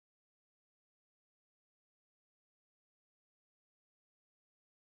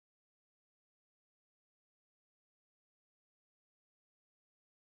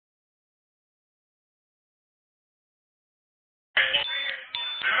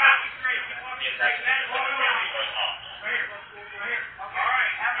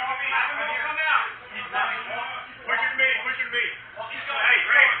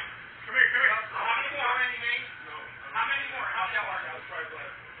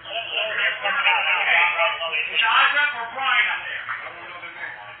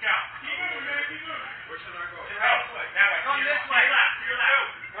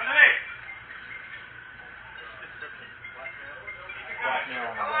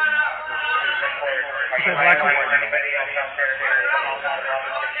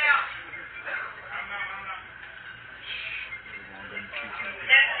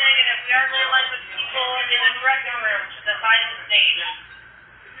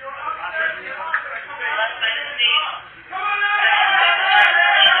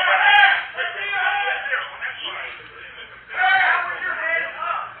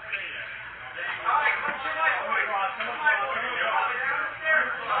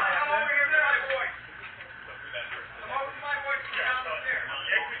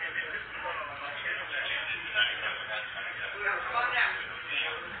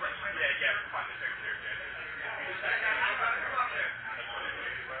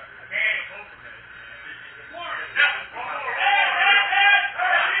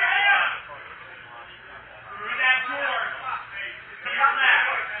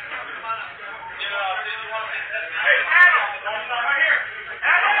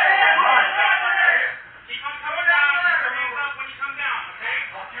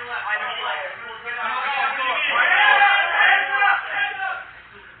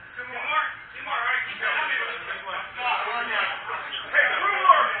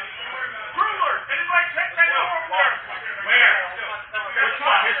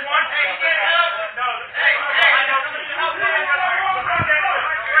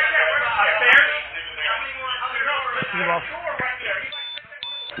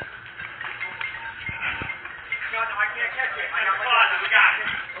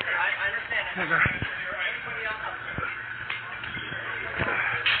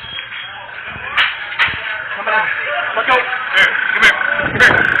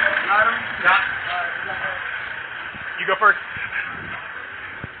You go first.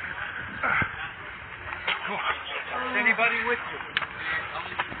 Anybody with you?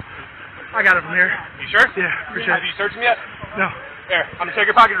 I got it from here. You sure? Yeah, appreciate it. Have you searched them yet? No. There, I'm gonna check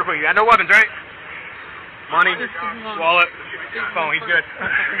your pocket real quick. You got no weapons, right? Money, wallet, phone. He's good.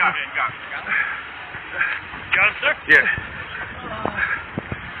 You got it. You got it. You got it, sir? Yeah.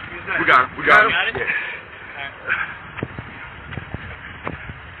 We got him. We got him. Got it? Yeah.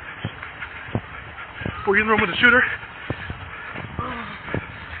 Were you in the room with the shooter?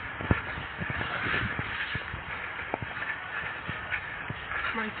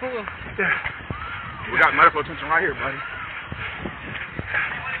 Yeah. We got medical attention right here, buddy.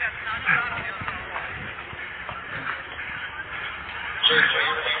 So you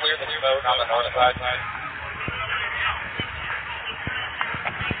clear the smoke on the north side?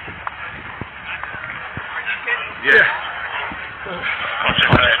 Yeah.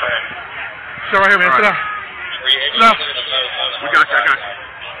 So right here, man. Sit down. No. We got you. I got you.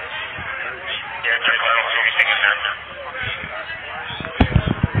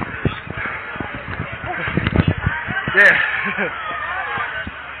 Yeah.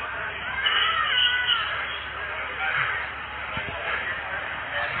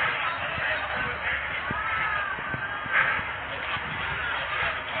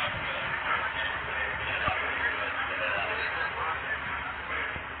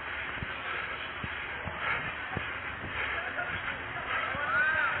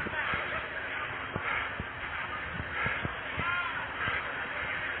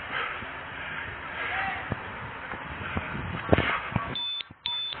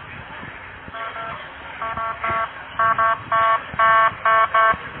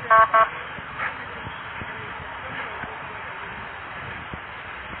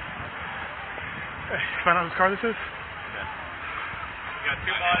 Find out whose car this is? You got two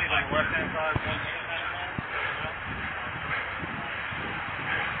bodies on the left-hand side.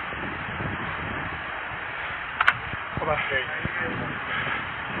 Hold on.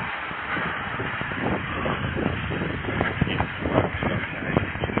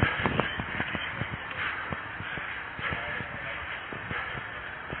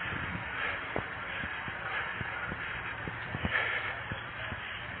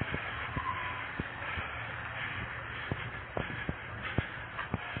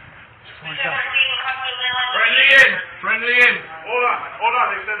 Friendly in. Hold on.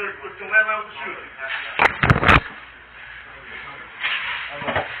 They said they're going to land with the shooter.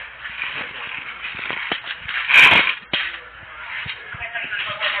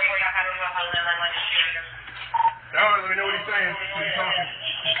 saying, you're talking.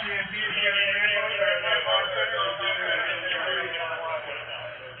 CND is here in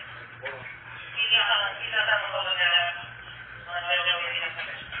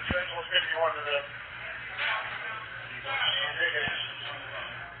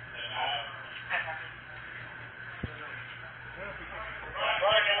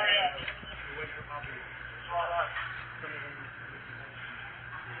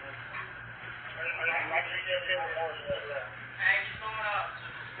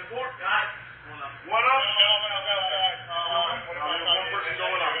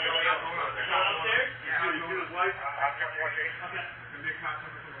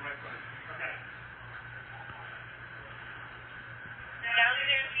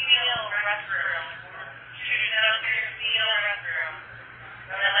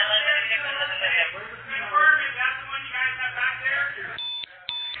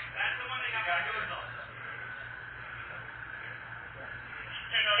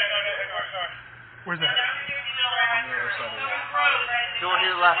Where's that? Door to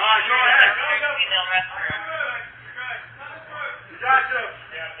the left. All right, go ahead. Go. You got you.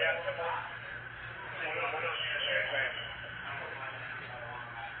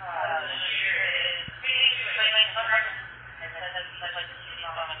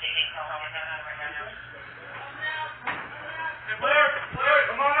 Clear,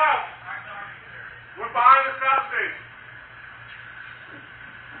 come on out. We're behind the south stage.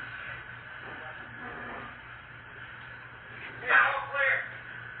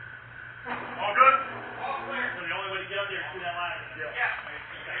 All good? All clear. So the only way to get up there is through that ladder. Yeah.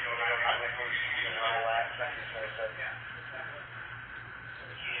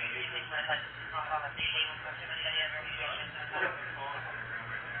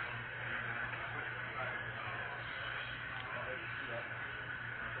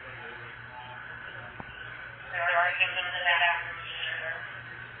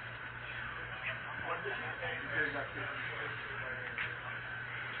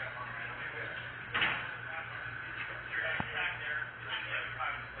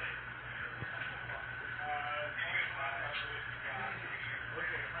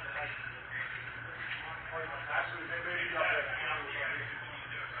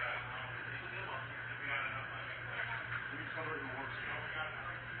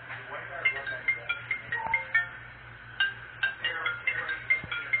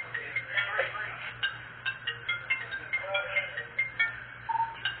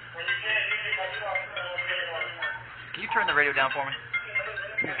 Can you turn the radio down for me?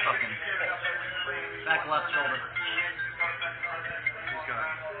 Fucking back left shoulder. He's got it.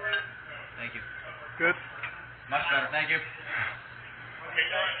 Thank you. Good. Much better, thank you. Is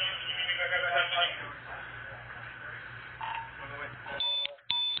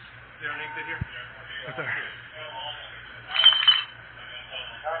there an exit here? Right there.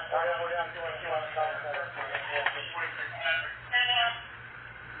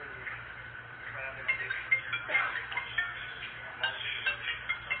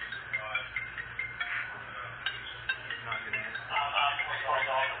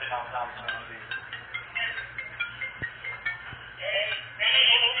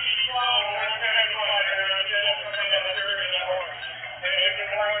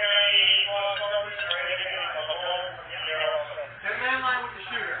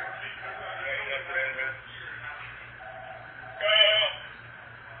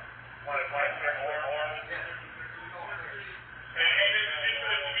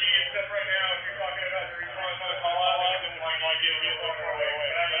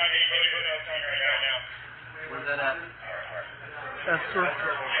 Where's that at? That's sir.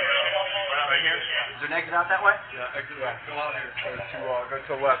 Right here? Is there an exit out that way? Yeah, exit out. Go out here. Go to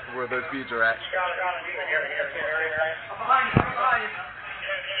the left where those beads are at. Behind you, behind you.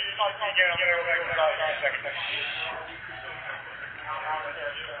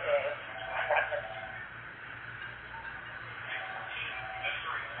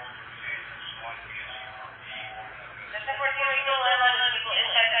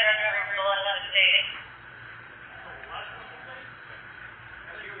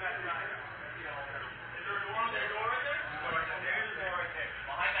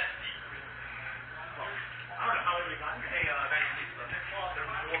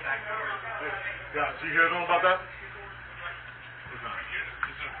 Yeah, do you hear them about that?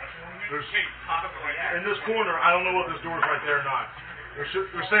 There's, in this corner, I don't know what this door is right there or not. They're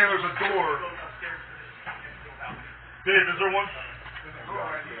saying there's a door. Dave, is there one?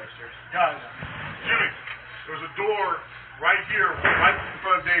 Guys, Jimmy, there's a door right here, right in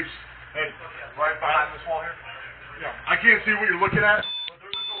front of Dave's head. Right behind this wall here? Yeah. I can't see what you're looking at, but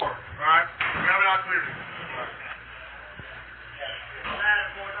there's a door. Alright? We have it out clear.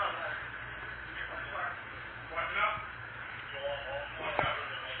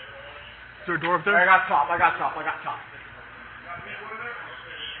 there a door up there? I got top.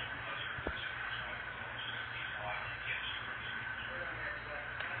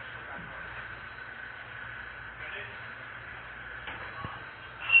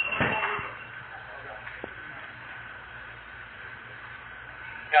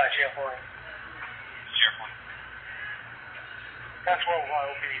 Got a jail point. Jail point. That's what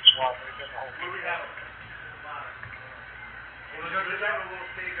OP SWAT. We've got the whole thing. We have a little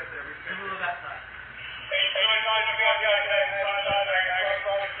stage up there. We can move that side.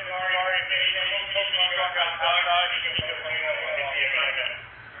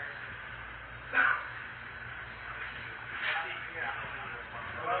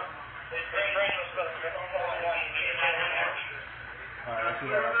 That's it.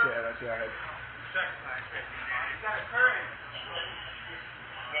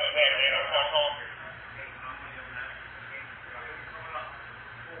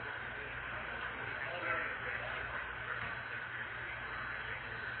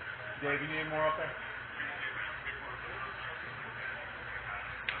 Dave, you need more up there?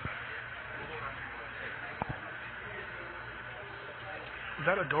 Is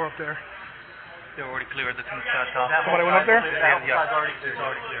that a door up there? They already cleared the top. Somebody went up there? Yeah. It's already cleared.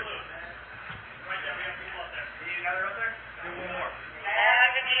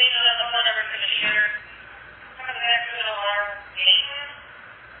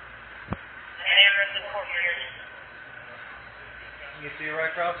 You see it right,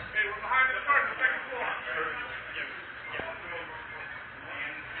 Krause? Hey, we're behind the start, the second floor.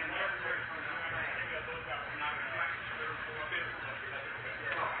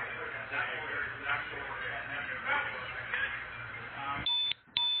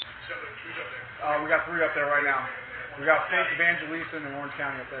 We got 3 up there right now. We got St. Evangelista and Orange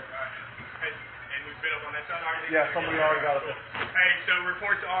County up there. And we've been up on that side already? Yeah, somebody already got up there. Hey, so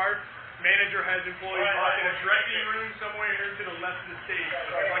report to Art. Manager has employees locked in a dressing room somewhere here to the left of the stage.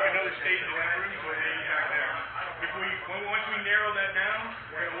 So there's like another stage in that room, so they're back there. Once we narrow that down,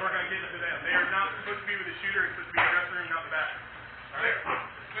 we're going to work on getting to them. They are not supposed to be with the shooter. It's supposed to be the dressing room, not the bathroom. All right?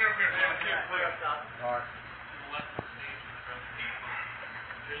 Clear up here. All right.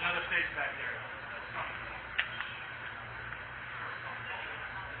 There's another stage back there.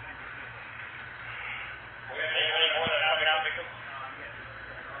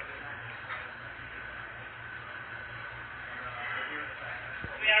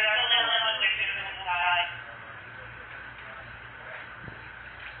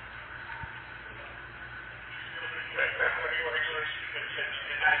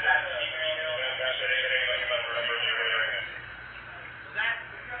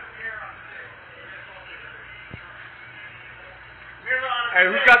 Hey,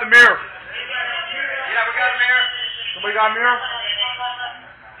 who's got the mirror? Yeah, we got a mirror. Somebody got a mirror?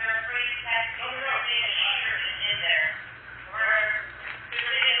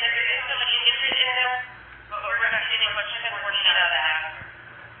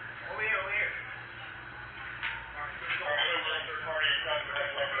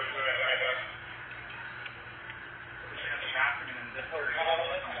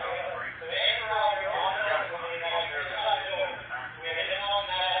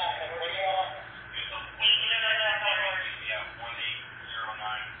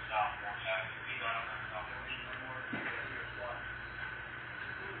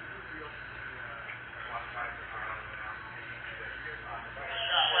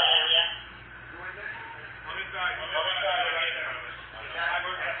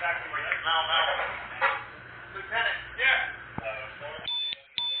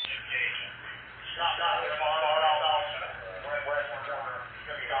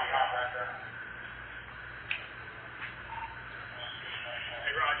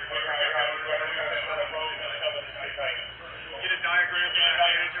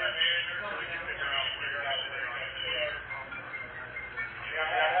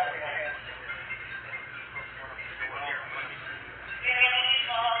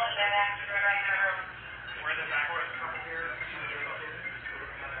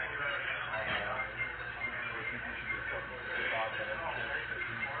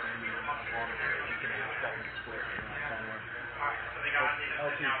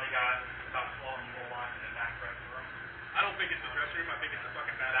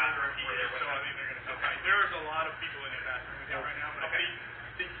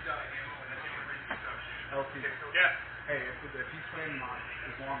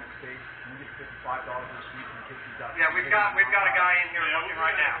 Yeah, we've got a guy in here looking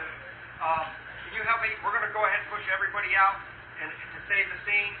right now. Can you help me? We're going to go ahead and push everybody out and to save the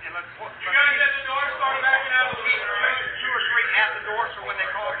scene. And let's. You guys at the door, start backing out a little bit. Two or three at the door, so when they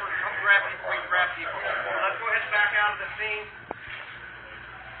call for come grab people. So let's go ahead and back out of the scene.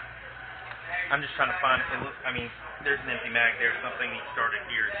 I'm just trying to find. I mean, there's an empty mag there. Something he started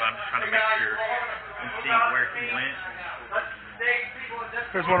here, so I'm just trying to make sure and see where he went.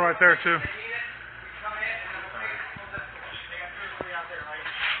 There's one right there too.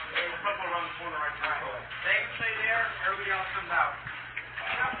 They stay there. Everybody else comes out.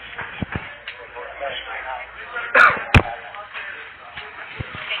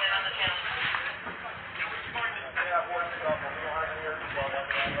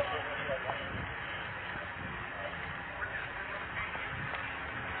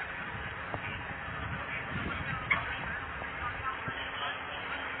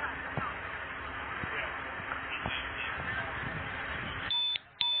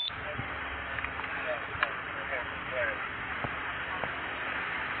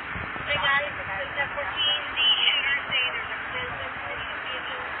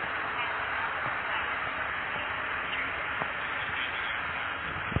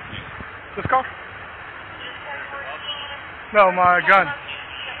 This car? No, my gun.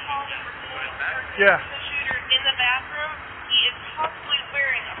 Yeah. In the bathroom, he is possibly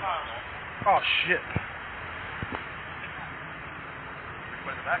wearing a bomb. Oh shit.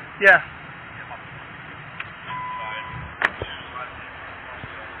 Yeah.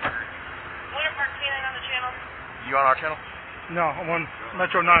 One of our canine on the channel. You on our channel? No, I'm on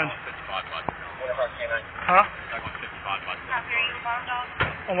Metro 9. 55 bud. Huh? Copy, are you a bomb dog?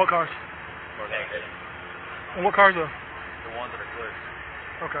 On what cars? On what cars though? The ones that are good.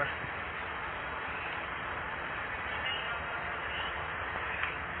 Okay.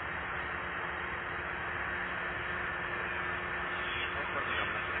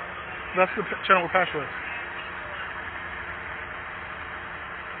 That's the channel with patch with.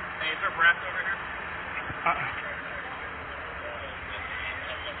 Hey, is there brass over here?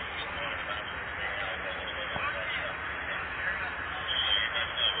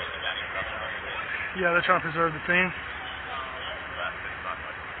 Yeah, they're trying to preserve the theme.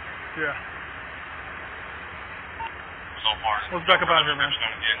 Yeah. So far, Let's back up out of here, man.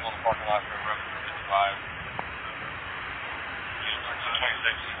 vehicle in the parking lot for road 55.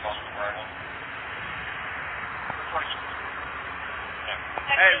 26 possible burning.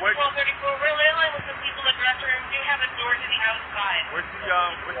 Hey, what? 1234, we're landline with some people in the dressing room. Do have a door to the outside. What's the,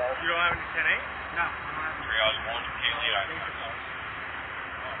 you don't have any 10-8? No. 3 hours, 1 Kaylee, I think.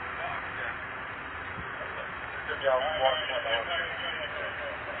 The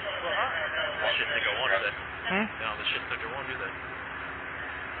shit they go on, do they? No, the shit that go on, do they?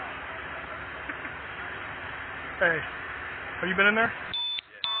 Hey, have you been in there?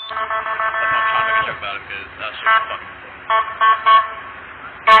 That's why I'm trying to make a joke about it, because that shit fucking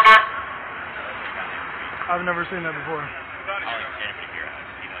I've never seen that before. I don't even see anybody here. I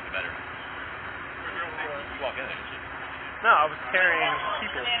just seem like the better. You walk in there, didn't you? No, I was carrying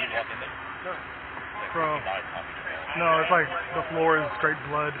people. You walk in there? No. Bro. No, it's like the floor is straight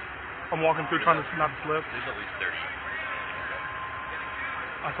blood. I'm walking through trying to not slip. There's at least 30.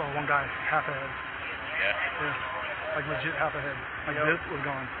 I saw one guy half a head. Yeah? Yeah. Like legit half a head. Like this was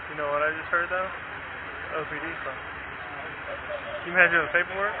gone. You know what I just heard though? OPD stuff. You imagine the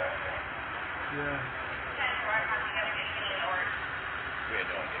paperwork? Yeah. We had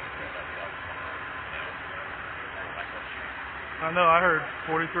no idea. I know, I heard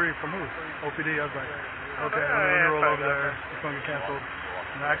 43 from who? OPD. I was like, okay, let me roll over there. It's going to get canceled.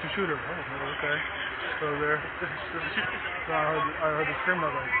 An active shooter. Oh, okay. So there. So I heard the scream. I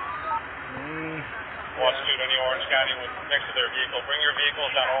was like, Watch shoot any Orange County with next to their vehicle. Bring your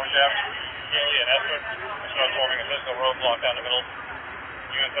vehicles down Orange Avenue, Healy and Esmond. Start forming a physical roadblock down the middle.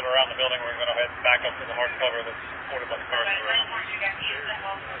 Units that are around the building, we're going to head back up to the hard cover that's supported by the cars.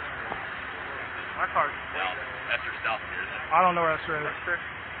 My car's South. That's your south here, isn't it? I don't know where that's straight.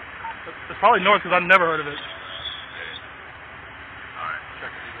 It's probably north because I've never heard of it. Alright,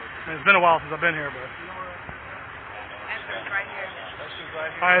 check it. And it's been a while since I've been here, but. Esther's right here.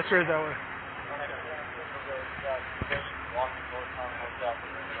 I straight that way.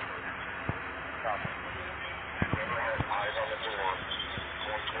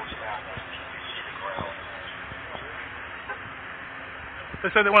 They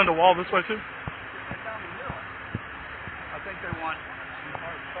said they wanted to wall this way too? I think they want some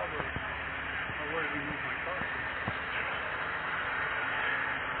hard cover. Or where do we move my car?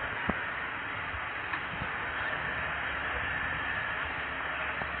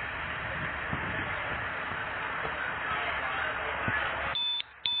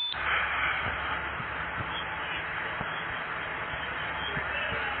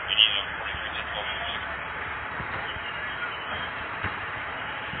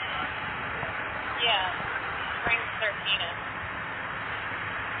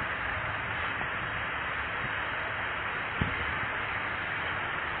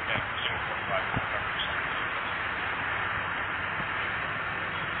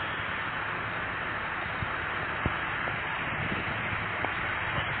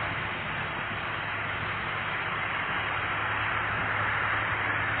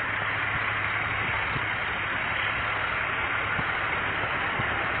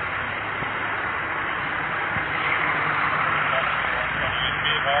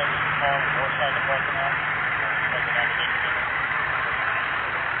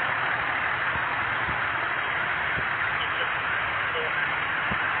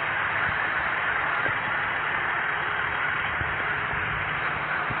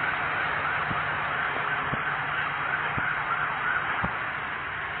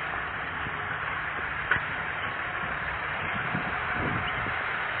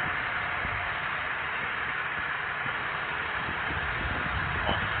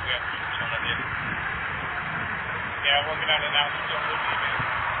 looking at it now, still looking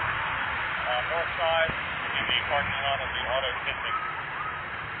at north side in the parking lot of the auto tinting.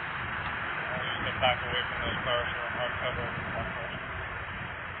 We'll step back away from those cars so our cover over the front cars.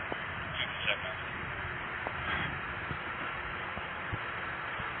 You can check that.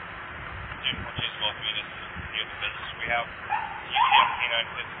 Which is welcome you to see the business we have. UCF K9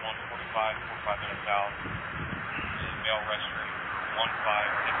 145, 45 minutes south. This is male restroom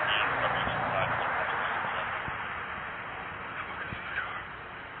 1515, coverage inside.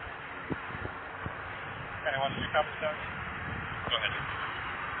 Anyone see copy that? Go ahead.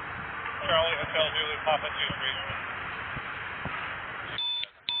 Charlie, Hotel Zulu, Papa 23.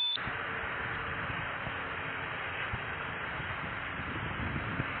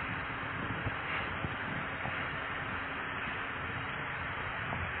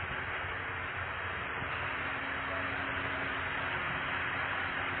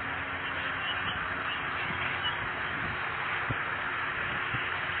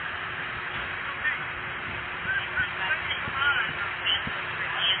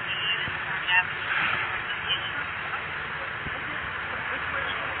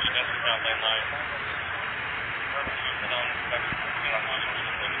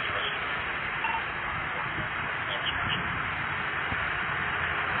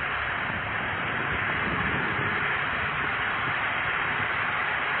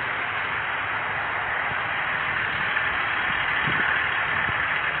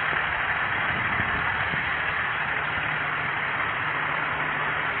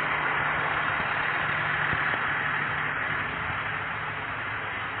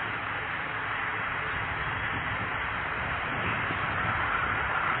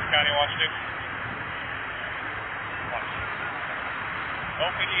 County Watch 2.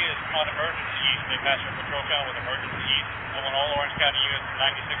 OPD is on emergency east. They pass your patrol count with emergency east. All Orange County units,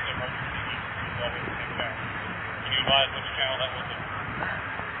 96 emergency east. So we can take that. Can you advise which channel that was in?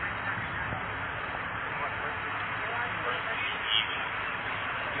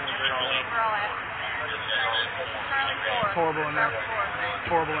 It's horrible in there. It's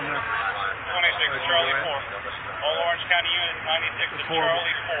horrible in there. 26 Charlie 4. All Orange County units, 96 to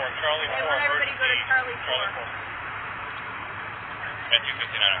Charlie 4. Charlie 4. I want everybody to go to Charlie 4. At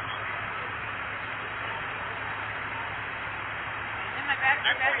 259 hours. And my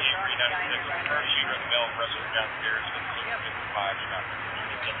battery's on. 396. First shooter in the male restroom downstairs. 55 shot.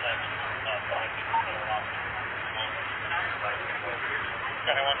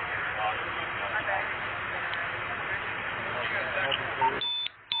 Anyone?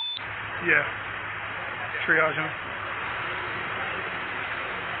 Yeah. Triage him.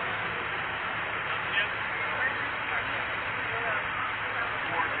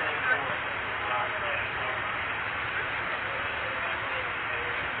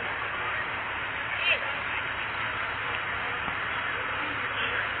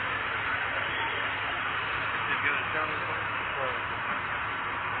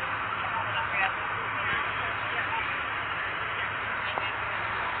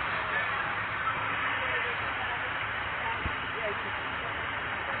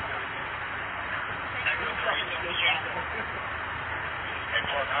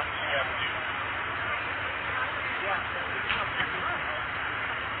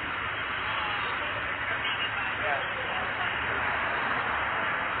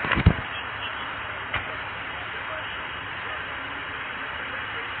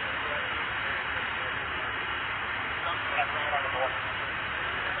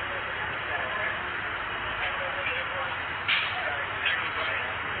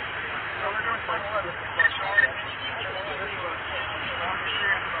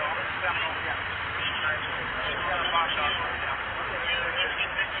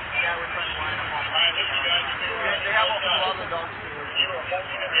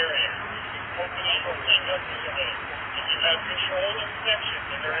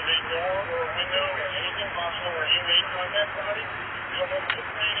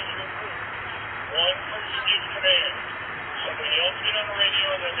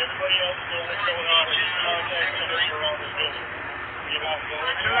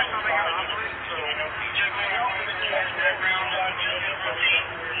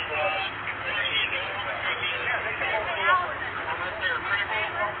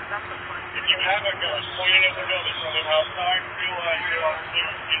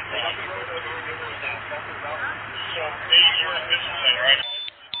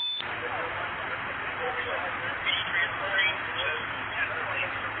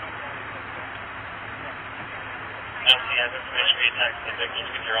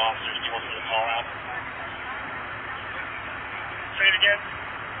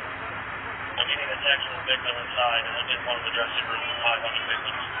 I'm getting a text from a victim inside, and in one of the dressing rooms with 500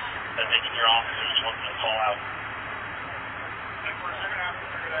 victims that they need your officers just looking to call out.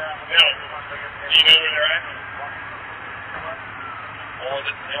 No. Do you know where they're at? Well,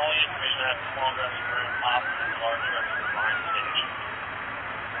 the only information I have is small dressing room, opposite the large dressing room behind the stage.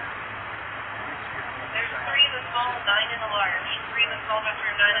 There's 3 in the small, 9 in the large. 3 in the small dressing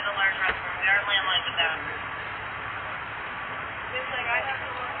room, 9 in the large dressing room. There are landlines with that. Seems like I have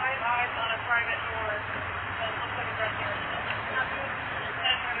my eyes on a private door that looks like a dressing room.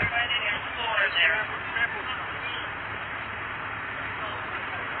 That's where they're right in your floor there.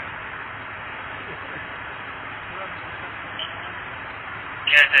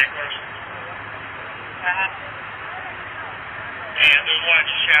 Caretakers. And there's one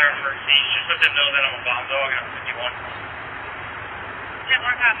just shattered for seats. Just let them know that I'm a bomb dog and I'm 51. 10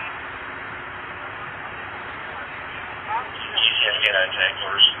 more copy. ECF K9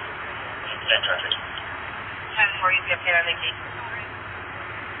 Tanglers. Same traffic. 10-4, ECF K9, thank you.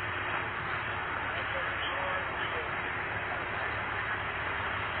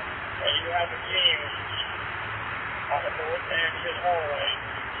 Well, you have a team on the north end of his hallway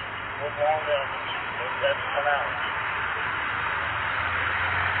with long elements. That's come out.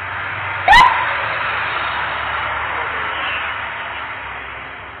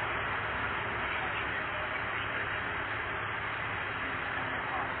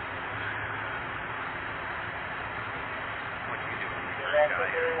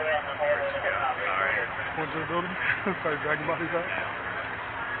 Went to the building, started dragging bodies out. Yeah,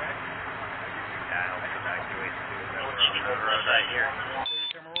 I hope it's a nice way to do it. We'll keep it right here.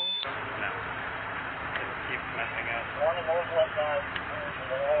 No. It'll keep messing up. On the northwest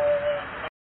side.